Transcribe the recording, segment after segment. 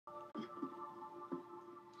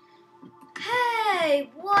Hey,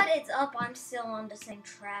 what is up? I'm still on the same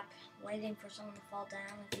trap, waiting for someone to fall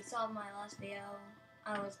down. If you saw my last video,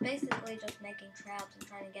 I was basically just making traps and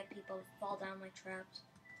trying to get people to fall down my traps.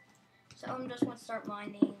 So I'm just going to start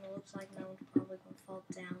mining. It looks like no one's probably going to fall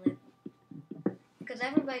down it. Because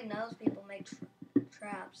everybody knows people make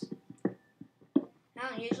traps. I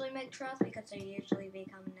don't usually make traps because they usually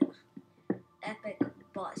become an epic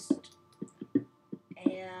bust.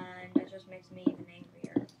 And it just makes me even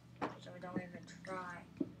angrier. So I don't even try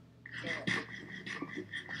to do it.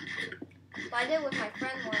 But I did it with my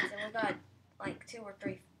friend once, and we got like 2 or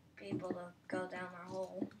 3 people to go down our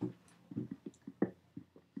hole.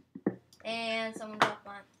 And someone dropped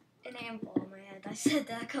an anvil on my head. I said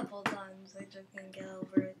that a couple of times. I just couldn't get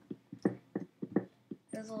over it.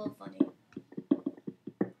 It was a little funny.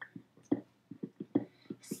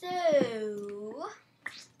 So,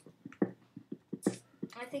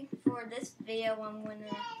 I think for this video I'm going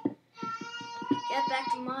to get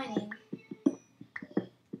back to mining.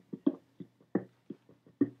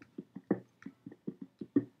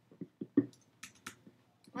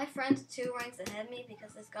 My friend's 2 ranks ahead of me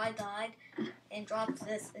because this guy died and dropped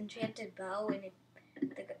this enchanted bow, and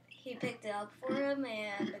he picked it up for him,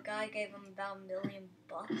 and the guy gave him about $1 million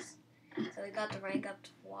bucks. So he got to rank up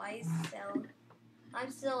twice. So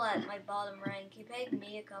I'm still at my bottom rank. He paid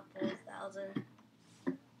me a couple of thousand.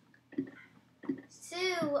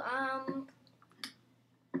 So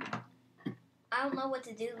I don't know what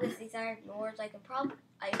to do with these iron ores. I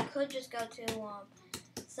could just go to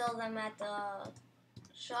sell them at the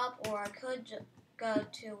shop, or I could go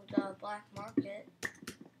to the black market.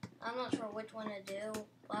 I'm not sure which one to do.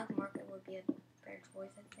 Black market would be a fair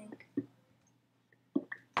choice, I think.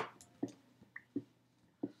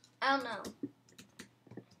 I don't know.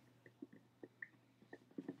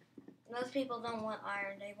 Most people don't want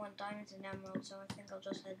iron, they want diamonds and emeralds, so I think I'll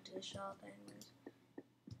just head to the shop anyways.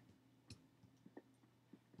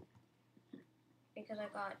 Because I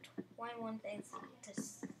got 21 things to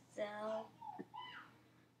sell.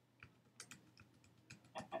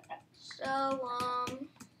 So,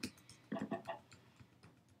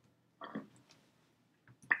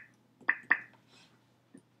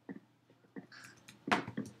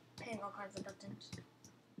 hitting all kinds of buttons.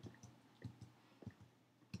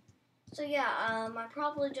 So yeah, I'm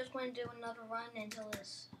probably just going to do another run until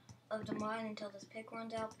this pick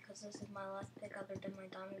runs out, because this is my last pick other than my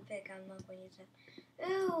diamond pick. I'm not going to use it.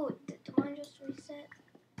 Ooh, did the mine just reset?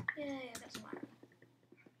 Yay, I got some iron.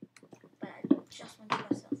 But I just want to go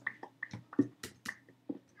sell some.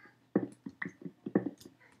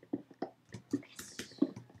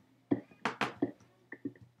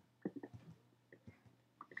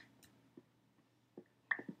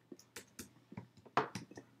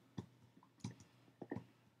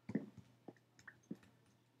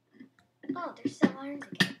 Oh, there's still irons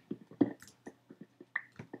again.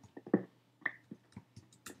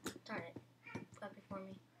 Darn it. Got before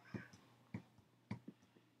me.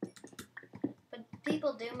 But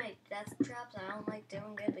people do make death traps. I don't like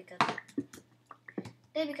doing it because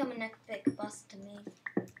they become an epic bust to me.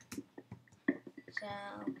 So,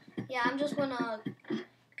 yeah, I'm just gonna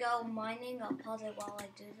go mining. I'll pause it while I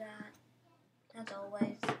do that. As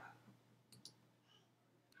always.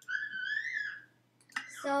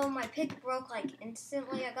 So my pick broke like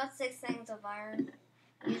instantly. I got 6 things of iron.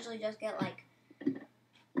 I usually just get like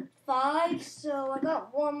 5, so I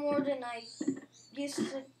got 1 more than I used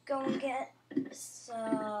to go and get. So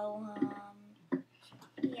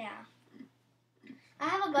yeah. I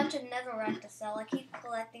have a bunch of netherrack to sell. I keep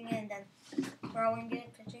collecting it and then throwing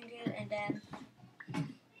it, pitching it, and then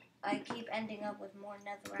I keep ending up with more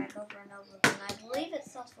netherrack over and over again. I believe it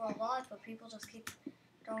sells for a lot, but people just keep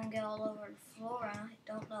throwing it all over the floor, and I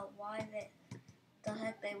don't know why the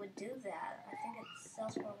heck they would do that. I think it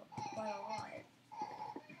sells for quite a lot.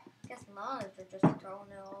 I guess not if they're just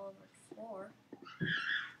throwing it all over the floor.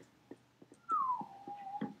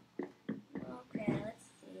 Okay, let's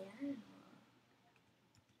see. I don't know.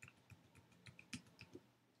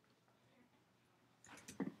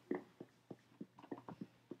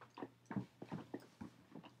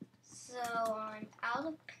 So I'm out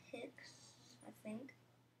of picks, I think.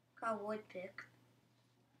 Got a wood pick.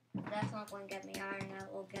 That's not going to get me iron,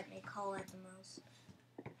 that will get me coal at the most.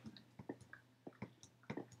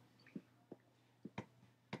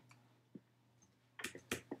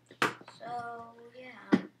 So,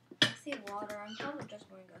 yeah. I see water. I'm probably just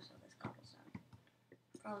going to go sell this cobblestone.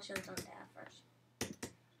 Probably should have done that first.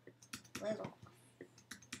 Little.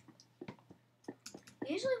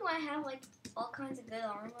 Usually when I have, like, all kinds of good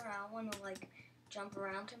armor, I don't want to, like, jump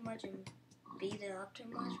around too much and beat it up too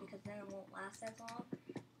much, because then it won't last as long.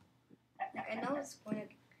 Like, I know it's going to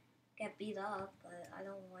get beat up, but I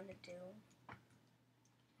don't want it to.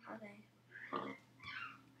 How they?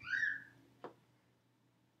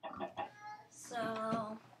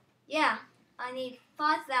 So, yeah, I need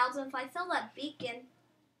 5,000. If I sell that beacon,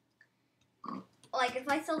 like if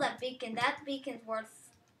I sell that beacon's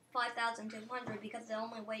worth 5,200 because the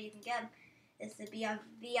only way you can get them is to be a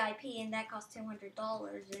VIP, and that costs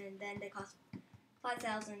 $200, and then they cost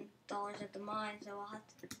 $5,000 at the mine. So I'll have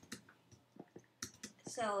to.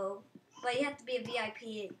 So, but you have to be a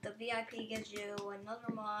VIP. The VIP gives you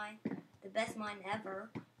another mine, the best mine ever.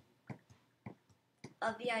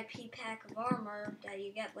 A VIP pack of armor that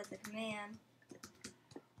you get with the command,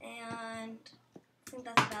 and I think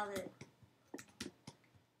that's about it.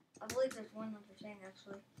 I believe there's one other thing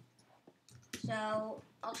actually. So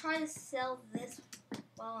I'll try to sell this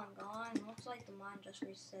while I'm gone. Looks like the mine just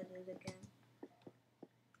reset it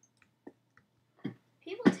again.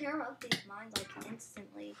 People tear up these mines like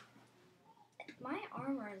instantly. My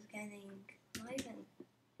armor is getting not even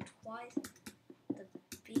twice the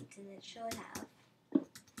beat than it should have.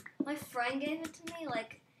 My friend gave it to me,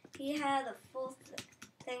 like, he had a full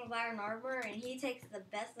thing of iron armor, and he takes the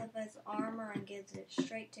best of his armor and gives it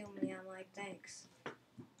straight to me. I'm like, thanks.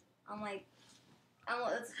 I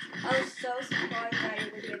was so surprised that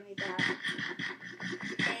he would give me that.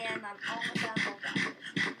 And I'm almost out of that.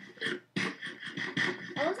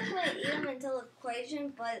 I wasn't going to eat them until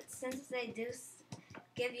equation, but since they do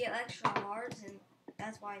give you extra hearts, and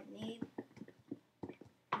that's what I need,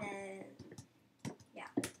 then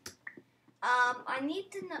I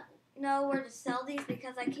need to know where to sell these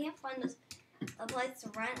because I can't find a place to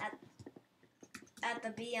rent at the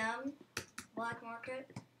BM black market.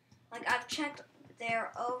 Like, I've checked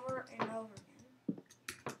there over and over again.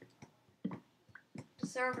 The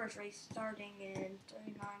server's restarting in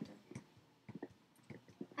 39.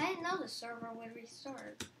 I didn't know the server would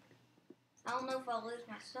restart. I don't know if I'll lose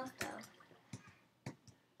my stuff though,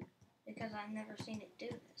 because I've never seen it do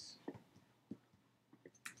this.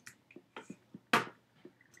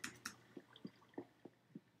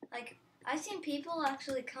 Like, I've seen people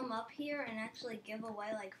actually come up here and actually give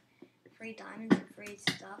away, like, free diamonds and free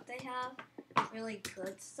stuff they have. Really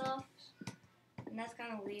good stuff. And that's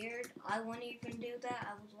kind of weird. I wouldn't even do that.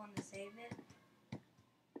 I was wanting to save it.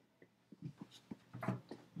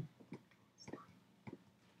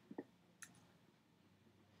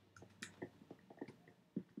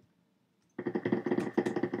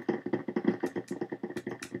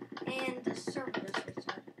 And the server just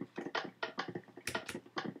restarted.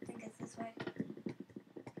 I think it's this way.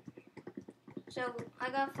 So, I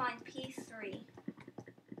gotta find P3.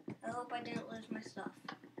 I hope I didn't lose my stuff.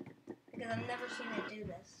 Because I've never seen it do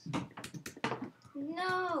this.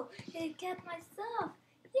 No! It kept my stuff!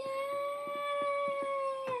 Yay!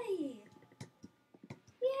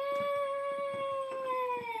 Yay!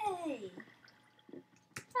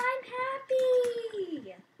 I'm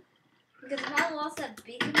happy! Because if I lost that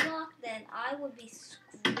beacon block, then I would be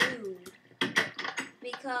screwed.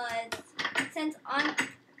 Because since I'm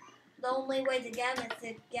the only way to get them is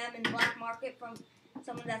to get them in black market from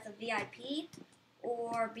someone that's a VIP,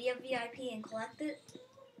 or be a VIP and collect it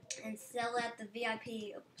and sell it at the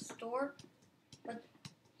VIP store. But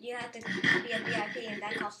you have to be a VIP, and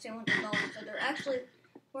that costs $200, so they're actually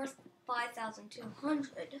worth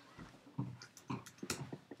 5,200.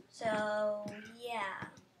 So yeah.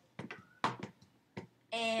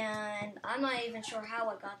 And I'm not even sure how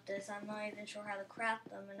I got this. I'm not even sure how to craft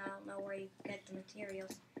them, and I don't know where you get the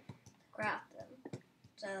materials to craft them.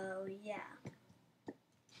 So yeah.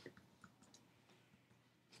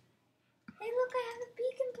 Hey, look, I have a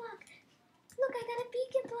beacon block. Look, I got a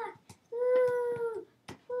beacon block. Ooh,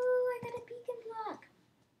 I got a beacon block.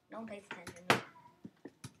 Don't pay attention.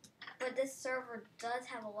 But this server does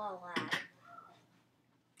have a lot of lag.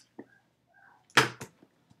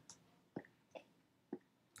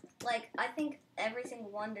 Like, I think every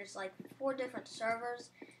single one, there's like 4 different servers.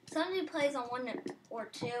 Somebody plays on 1 or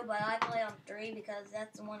 2, but I play on 3 because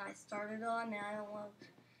that's the one I started on, and I don't want to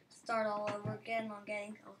start all over again on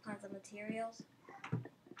getting all kinds of materials.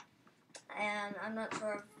 And I'm not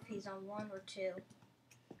sure if he's on 1 or 2.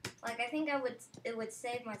 Like, I think it would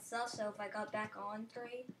save my stuff, so if I got back on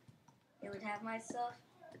 3, it would have my stuff.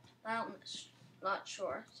 But I'm not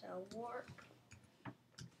sure. So, warp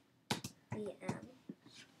BM.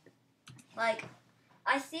 Like,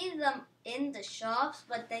 I see them in the shops,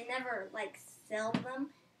 but they never, like, sell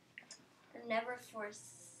them. They're never for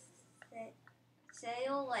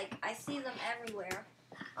sale. Like, I see them everywhere.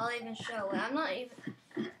 I'll even show it. I'm not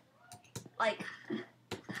even, like,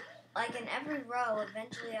 like in every row,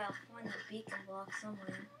 eventually I'll find a beacon block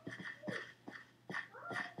somewhere.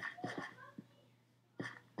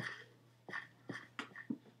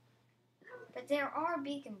 But there are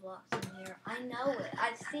beacon blocks in here. I know it.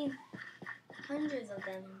 I've seen hundreds of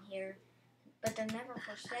them in here, but they're never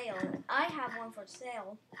for sale. I have one for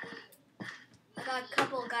sale. I got a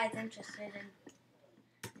couple of guys interested in,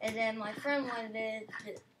 and then my friend wanted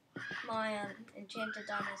my enchanted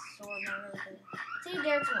diamond sword. Not really good. See,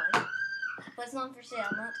 there's one, but it's not for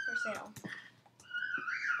sale. Not for sale.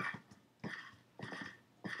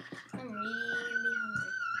 I'm really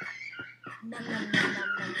hungry. Nom nom nom nom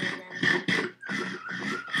nom nom nom.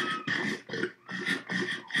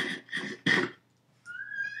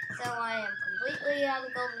 So I am completely out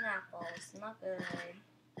of golden apples. Not good.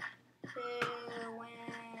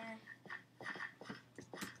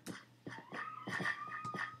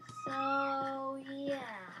 So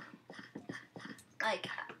yeah, like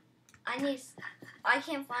I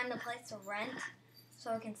can't find a place to rent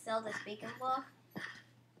so I can sell this beacon block.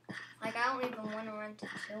 Like I don't even want to rent it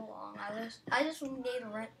too long. I just need to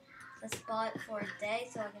rent a spot for a day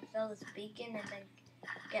so I can sell this beacon and then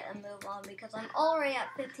get a move on because I'm already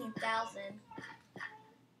at 15,000,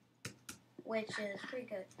 which is pretty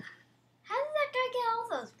good. How did that guy get all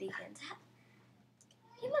those beacons?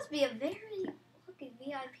 He must be a very lucky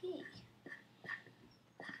VIP.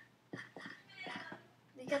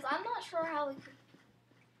 Because I'm not sure how we could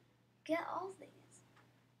get all these.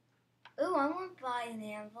 Ooh, I want to buy an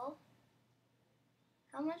anvil.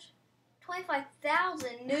 How much?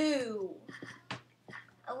 25,000. No.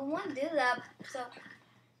 I would want to do that. So,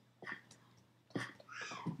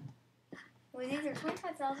 with either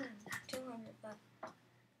 25,200,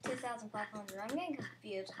 2,500. I'm getting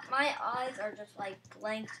confused. My eyes are just like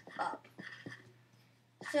blanked up.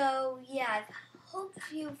 So, yeah, I hope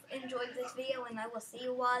you've enjoyed this video, and I will see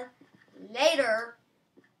you all later.